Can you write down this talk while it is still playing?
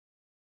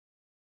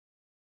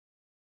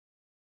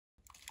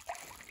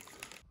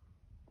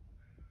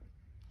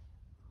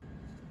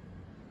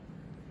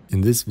In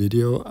this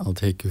video, I'll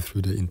take you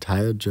through the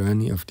entire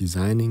journey of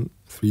designing,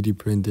 3D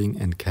printing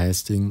and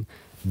casting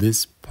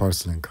this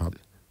porcelain cup.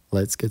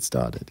 Let's get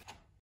started.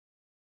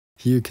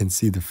 Here you can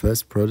see the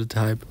first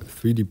prototype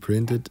 3D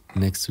printed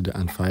next to the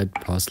unfired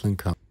porcelain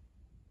cup.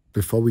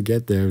 Before we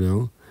get there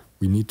though,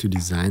 we need to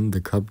design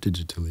the cup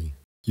digitally.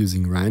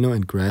 Using Rhino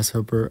and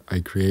Grasshopper,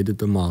 I created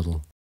the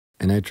model,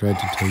 and I tried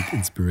to take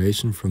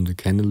inspiration from the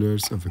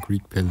candelabers of a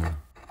Greek pillar.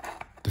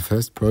 The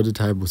first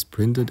prototype was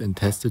printed and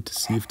tested to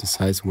see if the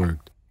size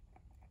worked.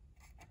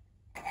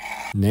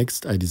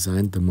 Next, I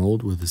designed the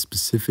mold with a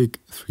specific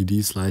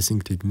 3D slicing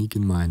technique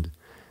in mind.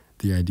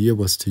 The idea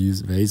was to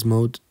use vase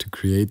mode to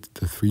create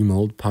the three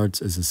mold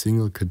parts as a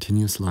single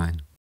continuous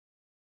line.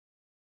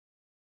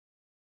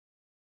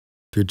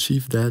 To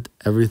achieve that,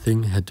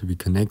 everything had to be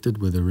connected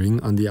with a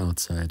ring on the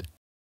outside.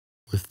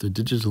 With the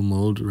digital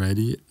mold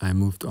ready, I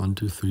moved on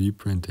to 3D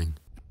printing.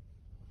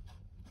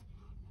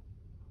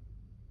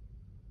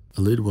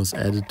 A lid was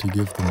added to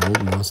give the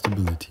mold more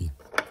stability.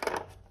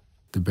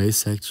 The base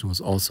section was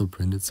also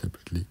printed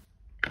separately.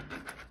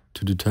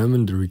 To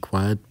determine the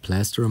required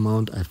plaster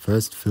amount, I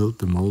first filled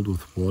the mold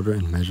with water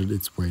and measured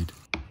its weight.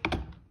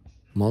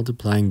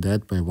 Multiplying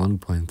that by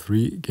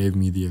 1.3 gave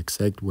me the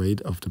exact weight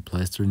of the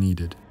plaster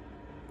needed.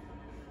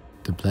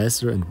 The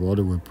plaster and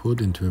water were put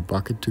into a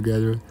bucket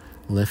together,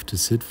 left to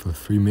sit for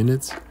 3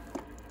 minutes,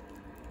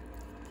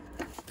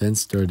 then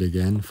stirred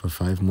again for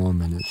 5 more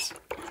minutes.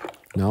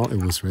 Now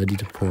it was ready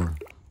to pour.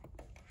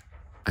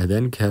 I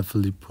then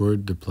carefully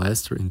poured the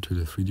plaster into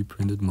the 3D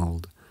printed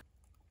mold.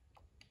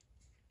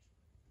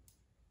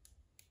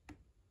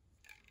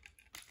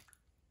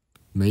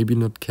 Maybe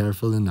not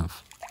careful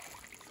enough.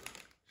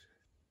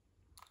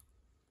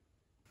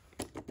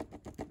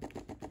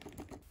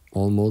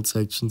 All mold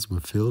sections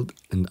were filled,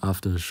 and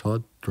after a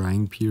short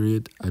drying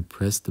period, I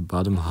pressed the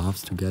bottom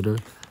halves together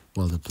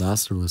while the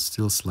plaster was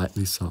still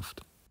slightly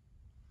soft.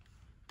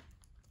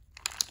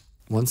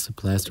 Once the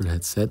plaster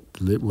had set,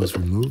 the lid was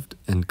removed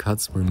and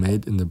cuts were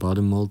made in the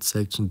bottom mold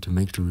section to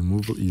make the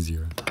removal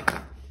easier.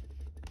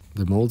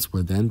 The molds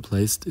were then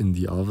placed in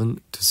the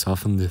oven to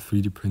soften the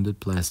 3D printed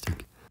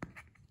plastic,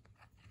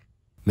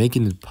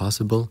 making it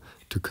possible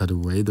to cut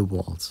away the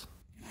walls.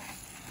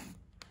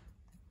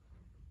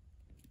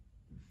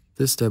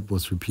 This step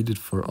was repeated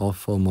for all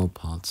 4 mold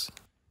parts.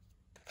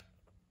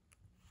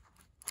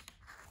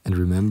 And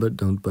remember,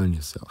 don't burn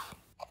yourself.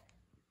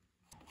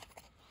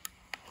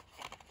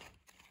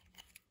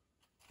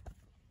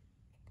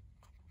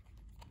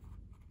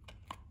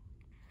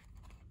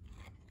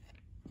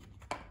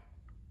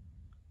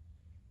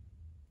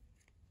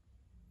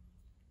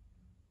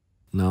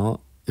 Now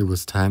it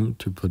was time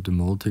to put the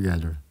mold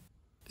together.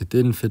 It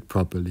didn't fit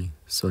properly,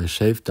 so I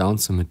shaved down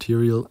some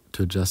material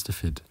to adjust the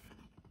fit.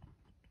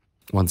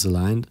 Once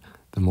aligned,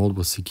 the mold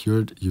was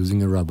secured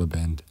using a rubber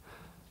band.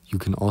 You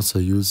can also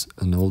use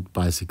an old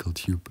bicycle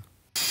tube.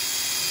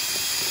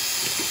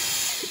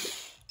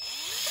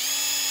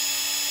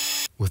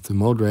 With the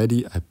mold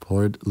ready, I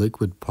poured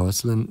liquid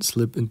porcelain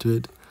slip into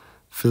it,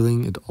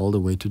 filling it all the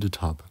way to the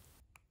top.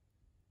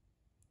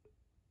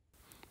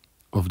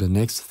 Over the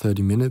next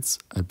 30 minutes,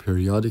 I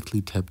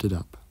periodically tapped it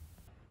up.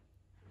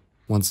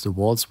 Once the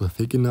walls were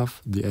thick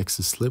enough, the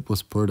excess slip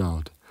was poured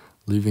out,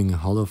 leaving a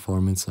hollow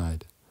form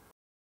inside.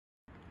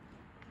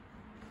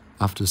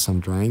 After some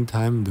drying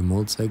time, the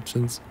mold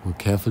sections were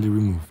carefully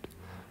removed,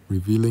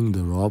 revealing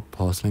the raw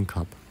porcelain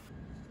cup.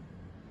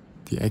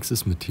 The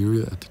excess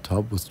material at the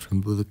top was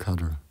trimmed with a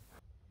cutter,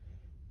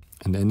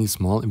 and any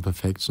small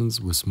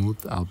imperfections were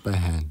smoothed out by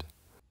hand.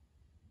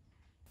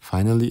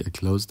 Finally, I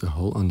closed the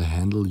hole on the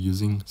handle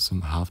using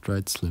some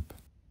half-dried slip.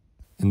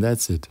 And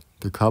that's it,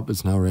 the cup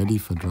is now ready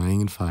for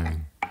drying and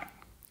firing.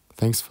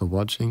 Thanks for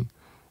watching,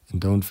 and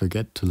don't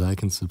forget to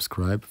like and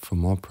subscribe for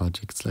more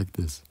projects like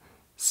this.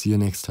 See you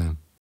next time.